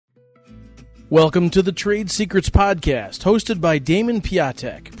Welcome to the Trade Secrets Podcast, hosted by Damon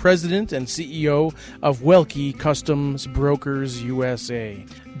Piatek, President and CEO of Welke Customs Brokers USA.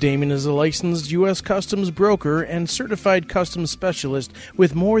 Damon is a licensed U.S. customs broker and certified customs specialist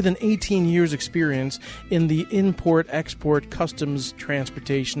with more than 18 years' experience in the import-export, customs,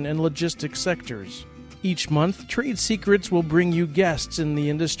 transportation, and logistics sectors. Each month, Trade Secrets will bring you guests in the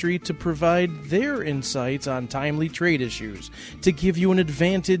industry to provide their insights on timely trade issues to give you an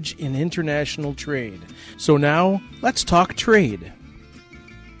advantage in international trade. So now, let's talk trade.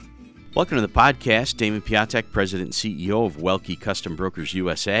 Welcome to the podcast. Damon Piatek, President and CEO of Welke Custom Brokers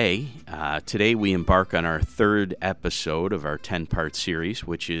USA. Today we embark on our third episode of our 10-part series,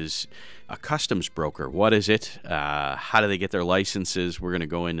 which is a customs broker. What is it? How do they get their licenses? We're going to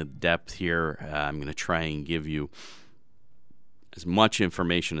go into depth here. I'm going to try and give you as much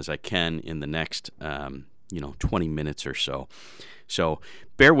information as I can in the next 20 minutes or so. So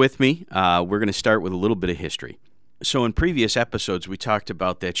bear with me. We're going to start with a little bit of history. So in previous episodes, we talked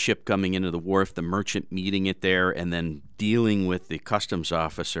about that ship coming into the wharf, the merchant meeting it there, and then dealing with the customs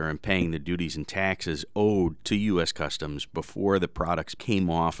officer and paying the duties and taxes owed to U.S. Customs before the products came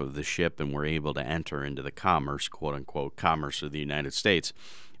off of the ship and were able to enter into the commerce, quote-unquote, commerce of the United States.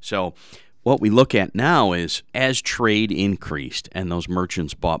 So what we look at now is as trade increased and those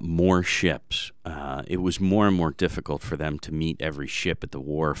merchants bought more ships, it was more and more difficult for them to meet every ship at the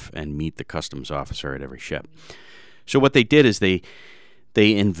wharf and meet the customs officer at every ship. So what they did is they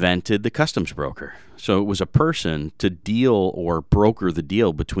invented the customs broker. So it was a person to deal or broker the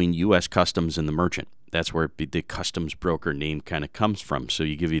deal between U.S. Customs and the merchant. That's where the customs broker name kind of comes from. So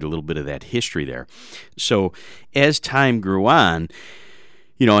you give you a little bit of that history there. So as time grew on,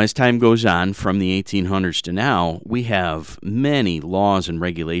 as time goes on from the 1800s to now, we have many laws and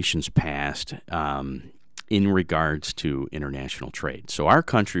regulations passed in regards to international trade. So our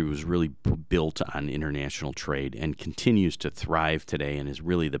country was really built on international trade and continues to thrive today and is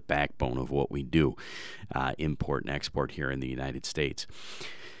really the backbone of what we do, import and export here in the United States.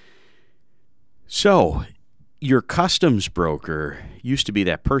 So your customs broker used to be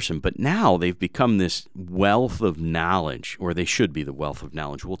that person, but now they've become this wealth of knowledge, or they should be the wealth of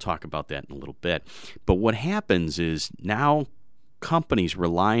knowledge. We'll talk about that in a little bit. But what happens is now companies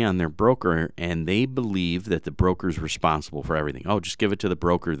rely on their broker, and they believe that the broker is responsible for everything. Oh, just give it to the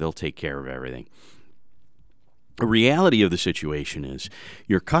broker. They'll take care of everything. The reality of the situation is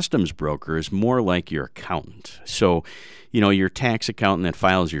your customs broker is more like your accountant. So, your tax accountant that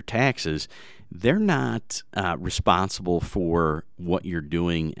files your taxes, they're not responsible for what you're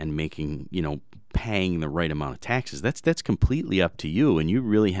doing and making, paying the right amount of taxes. That's completely up to you, and you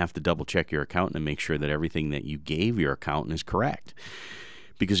really have to double check your accountant and make sure that everything that you gave your accountant is correct.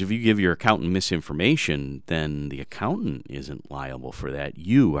 Because if you give your accountant misinformation, then the accountant isn't liable for that.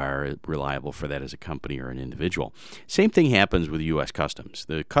 You are reliable for that as a company or an individual. Same thing happens with U.S. Customs.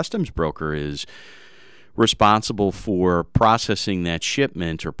 The customs broker is responsible for processing that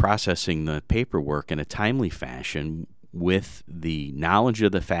shipment or processing the paperwork in a timely fashion with the knowledge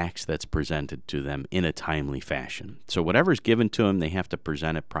of the facts that's presented to them in a timely fashion. So whatever's given to them, they have to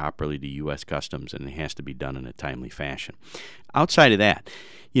present it properly to U.S. Customs, and it has to be done in a timely fashion. Outside of that,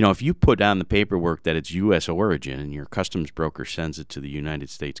 if you put on the paperwork that it's U.S. origin and your customs broker sends it to the United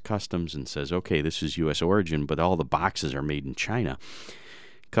States Customs and says, okay, this is U.S. origin, but all the boxes are made in China,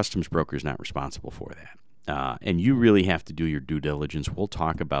 customs broker is not responsible for that. And you really have to do your due diligence. We'll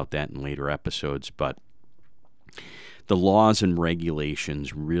talk about that in later episodes, but the laws and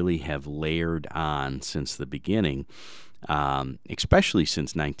regulations really have layered on since the beginning, especially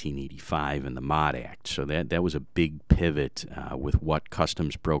since 1985 and the Mod Act. So that was a big pivot with what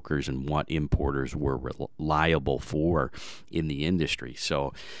customs brokers and what importers were liable for in the industry.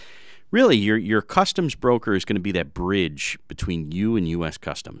 So really, your customs broker is going to be that bridge between you and U.S.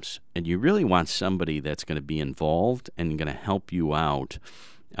 Customs. And you really want somebody that's going to be involved and going to help you out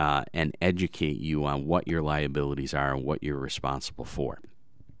and educate you on what your liabilities are and what you're responsible for.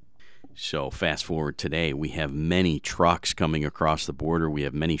 So fast forward today, we have many trucks coming across the border. We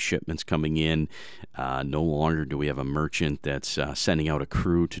have many shipments coming in. No longer do we have a merchant that's sending out a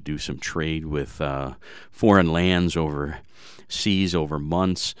crew to do some trade with foreign lands overseas over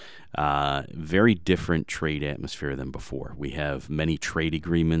months. Very different trade atmosphere than before. We have many trade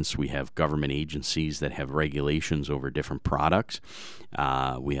agreements. We have government agencies that have regulations over different products.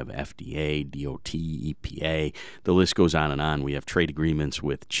 We have FDA, DOT, EPA. The list goes on and on. We have trade agreements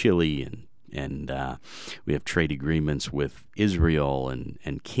with Chile and we have trade agreements with Israel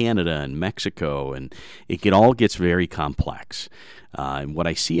and Canada and Mexico, and it all gets very complex. And what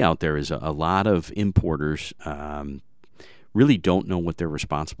I see out there is a lot of importers really don't know what they're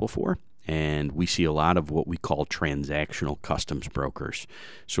responsible for. And we see a lot of what we call transactional customs brokers.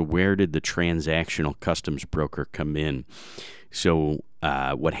 So where did the transactional customs broker come in? So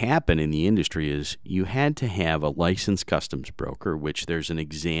what happened in the industry is you had to have a licensed customs broker, which there's an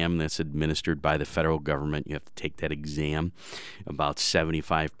exam that's administered by the federal government. You have to take that exam. About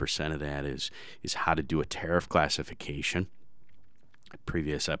 75% of that is how to do a tariff classification.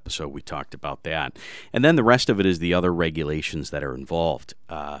 Previous episode we talked about that. And then the rest of it is the other regulations that are involved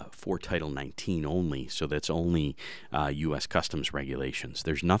for Title 19 only. So that's only U.S. Customs regulations.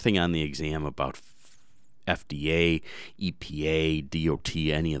 There's nothing on the exam about FDA, EPA, DOT,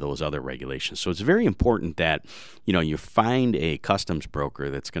 any of those other regulations. So it's very important that you find a customs broker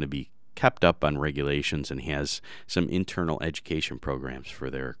that's going to be kept up on regulations and has some internal education programs for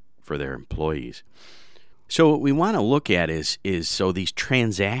their employees. So what we want to look at is so these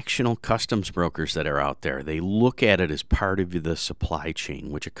transactional customs brokers that are out there, they look at it as part of the supply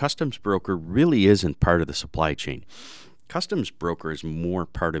chain, which a customs broker really isn't part of the supply chain. Customs broker is more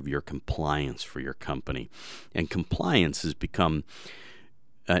part of your compliance for your company, and compliance has become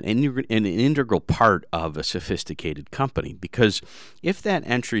an integral part of a sophisticated company, because if that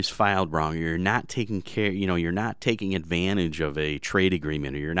entry is filed wrong, or you're not taking care, you're not taking advantage of a trade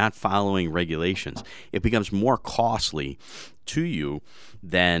agreement, or you're not following regulations, it becomes more costly to you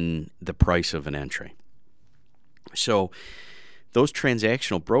than the price of an entry. So those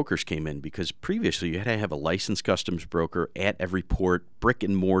transactional brokers came in because previously you had to have a licensed customs broker at every port, brick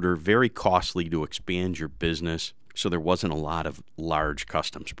and mortar, very costly to expand your business. So there wasn't a lot of large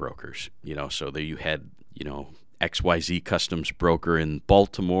customs brokers, so there you had, XYZ customs broker in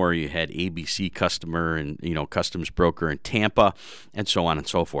Baltimore, you had ABC customer and, customs broker in Tampa, and so on and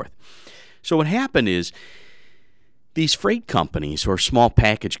so forth. So what happened is these freight companies or small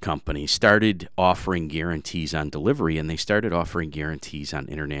package companies started offering guarantees on delivery, and they started offering guarantees on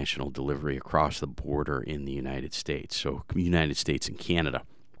international delivery across the border in the United States, so United States and Canada.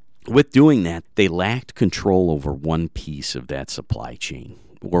 With doing that, they lacked control over one piece of that supply chain,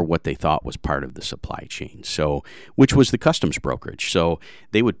 or what they thought was part of the supply chain, so which was the customs brokerage. So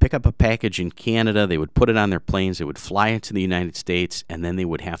they would pick up a package in Canada, they would put it on their planes, they would fly it to the United States, and then they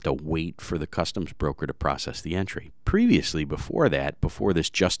would have to wait for the customs broker to process the entry. Previously, before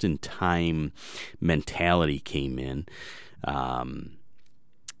this just-in-time mentality came in,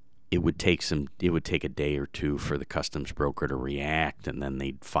 it would take a day or two for the customs broker to react, and then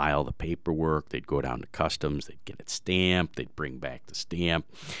they'd file the paperwork, they'd go down to customs, they'd get it stamped, they'd bring back the stamp.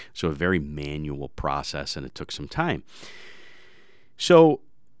 So a very manual process, and it took some time. So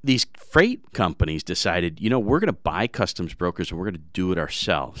these freight companies decided, we're going to buy customs brokers and we're going to do it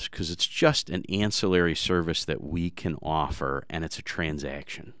ourselves because it's just an ancillary service that we can offer, and it's a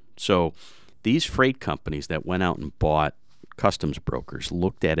transaction. So these freight companies that went out and bought customs brokers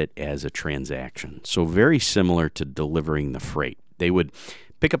looked at it as a transaction. So very similar to delivering the freight. They would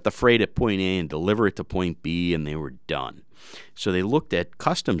pick up the freight at point A and deliver it to point B, and they were done. So they looked at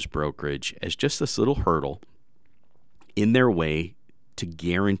customs brokerage as just this little hurdle in their way to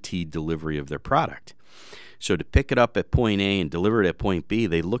guarantee delivery of their product. So to pick it up at point A and deliver it at point B,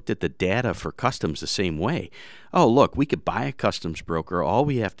 they looked at the data for customs the same way. Oh, look, we could buy a customs broker. All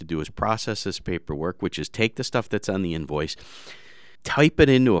we have to do is process this paperwork, which is take the stuff that's on the invoice, type it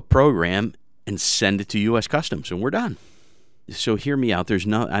into a program, and send it to U.S. Customs, and we're done. So hear me out.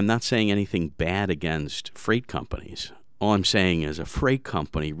 I'm not saying anything bad against freight companies. All I'm saying is a freight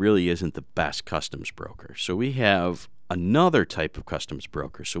company really isn't the best customs broker. So we have another type of customs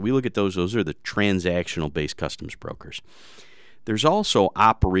broker. So we look at those. Those are the transactional-based customs brokers. There's also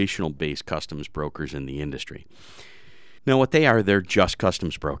operational-based customs brokers in the industry. Now, what they are, they're just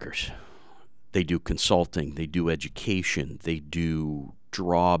customs brokers. They do consulting. They do education. They do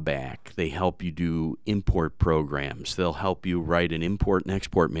drawback. They help you do import programs. They'll help you write an import and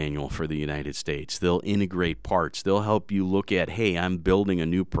export manual for the United States. They'll integrate parts. They'll help you look at, hey, I'm building a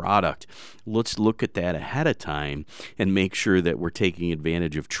new product. Let's look at that ahead of time and make sure that we're taking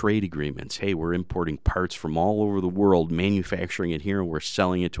advantage of trade agreements. Hey, we're importing parts from all over the world, manufacturing it here, and we're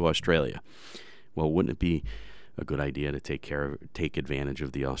selling it to Australia. Well, wouldn't it be a good idea to take advantage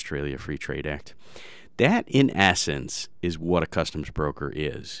of the Australia Free Trade Act? That, in essence, is what a customs broker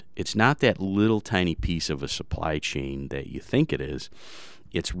is. It's not that little tiny piece of a supply chain that you think it is.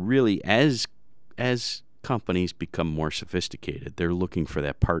 It's really, as companies become more sophisticated, they're looking for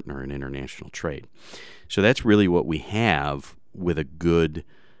that partner in international trade. So that's really what we have with a good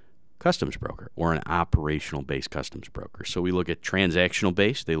customs broker or an operational-based customs broker. So we look at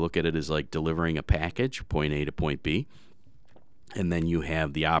transactional-based. They look at it as like delivering a package, point A to point B. And then you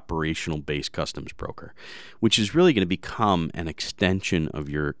have the operational-based customs broker, which is really going to become an extension of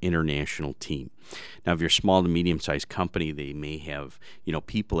your international team. Now, if you're a small to medium-sized company, they may have,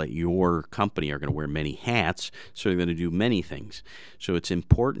 people at your company are going to wear many hats, so they're going to do many things. So it's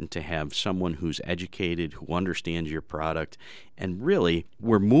important to have someone who's educated, who understands your product. And really,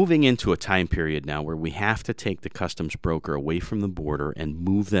 we're moving into a time period now where we have to take the customs broker away from the border and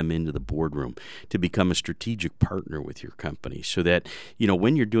move them into the boardroom to become a strategic partner with your company, so that,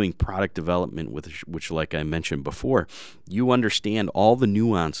 when you're doing product development, which like I mentioned before, you understand all the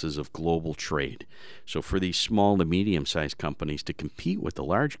nuances of global trade. So for these small to medium-sized companies to compete with the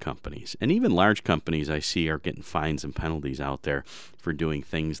large companies, and even large companies I see are getting fines and penalties out there for doing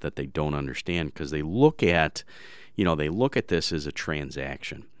things that they don't understand, because they look at this as a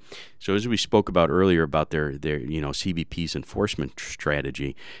transaction. So as we spoke about earlier about their CBP's enforcement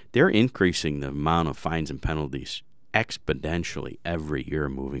strategy, they're increasing the amount of fines and penalties exponentially every year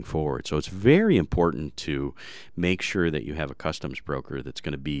moving forward. So it's very important to make sure that you have a customs broker that's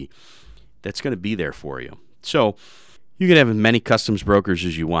going to be there for you. So you can have as many customs brokers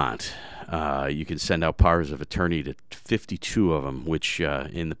as you want. You can send out powers of attorney to 52 of them, which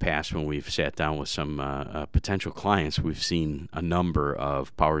in the past when we've sat down with some potential clients, we've seen a number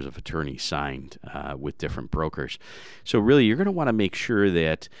of powers of attorney signed with different brokers. So really, you're going to want to make sure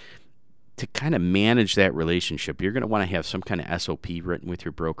that to kind of manage that relationship, you're going to want to have some kind of SOP written with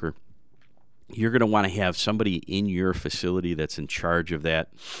your broker. You're going to want to have somebody in your facility that's in charge of that.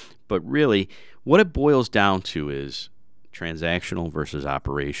 But really, what it boils down to is transactional versus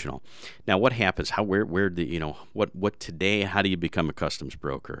operational. Now, what happens? What today? How do you become a customs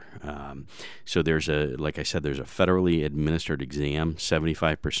broker? So like I said, there's a federally administered exam.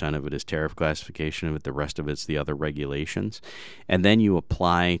 75% of it is tariff classification, but the rest of it's the other regulations. And then you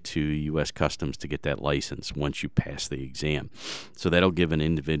apply to U.S. Customs to get that license once you pass the exam. So that'll give an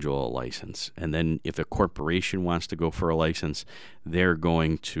individual a license. And then if a corporation wants to go for a license, they're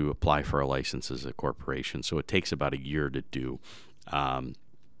going to apply for a license as a corporation. So it takes about a year to do.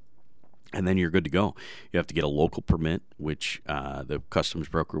 And then you're good to go. You have to get a local permit, which the customs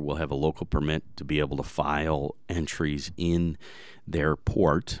broker will have a local permit to be able to file entries in their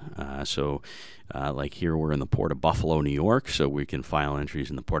port. Like here, we're in the Port of Buffalo, New York, so we can file entries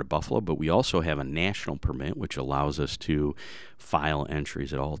in the Port of Buffalo. But we also have a national permit, which allows us to file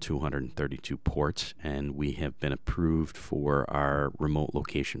entries at all 232 ports, and we have been approved for our remote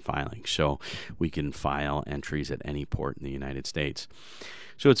location filing. So we can file entries at any port in the United States.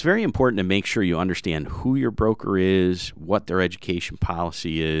 So it's very important to make sure you understand who your broker is, what their education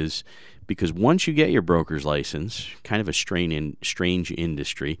policy is, because once you get your broker's license, kind of a strange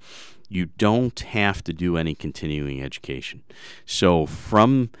industry, you don't have to do any continuing education. So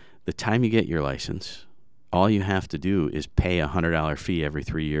from the time you get your license, all you have to do is pay a $100 fee every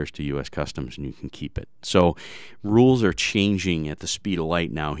 3 years to U.S. Customs, and you can keep it. So rules are changing at the speed of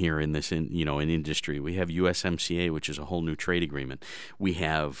light now here in this, in industry. We have USMCA, which is a whole new trade agreement. We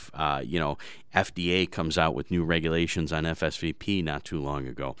have, FDA comes out with new regulations on FSVP not too long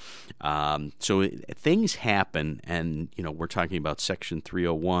ago. Things happen, and we're talking about Section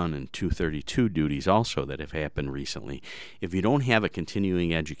 301 and 232 duties also that have happened recently. If you don't have a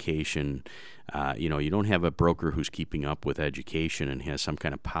continuing education, you don't have a broker who's keeping up with education and has some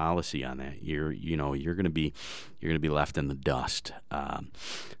kind of policy on that, you're going to be left in the dust.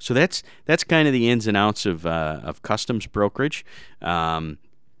 So that's kind of the ins and outs of customs brokerage.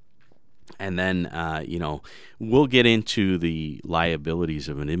 And then, we'll get into the liabilities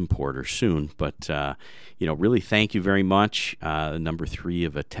of an importer soon. But, really thank you very much. Number 3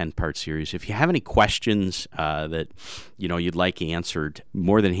 of a 10-part series. If you have any questions that, you'd like answered,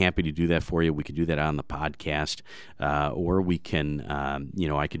 more than happy to do that for you. We could do that on the podcast, or we can,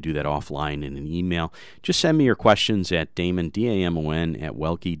 I could do that offline in an email. Just send me your questions at Damon, D-A-M-O-N, at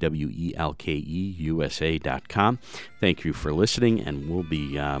Welke, W-E-L-K-E, USA.com. Thank you for listening, and we'll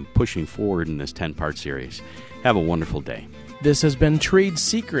be pushing forward in this 10-part series. Have a wonderful day. This has been Trade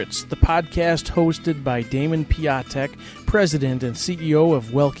Secrets, the podcast hosted by Damon Piatek, President and CEO of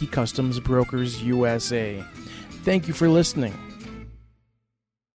Welke Customs Brokers USA. Thank you for listening.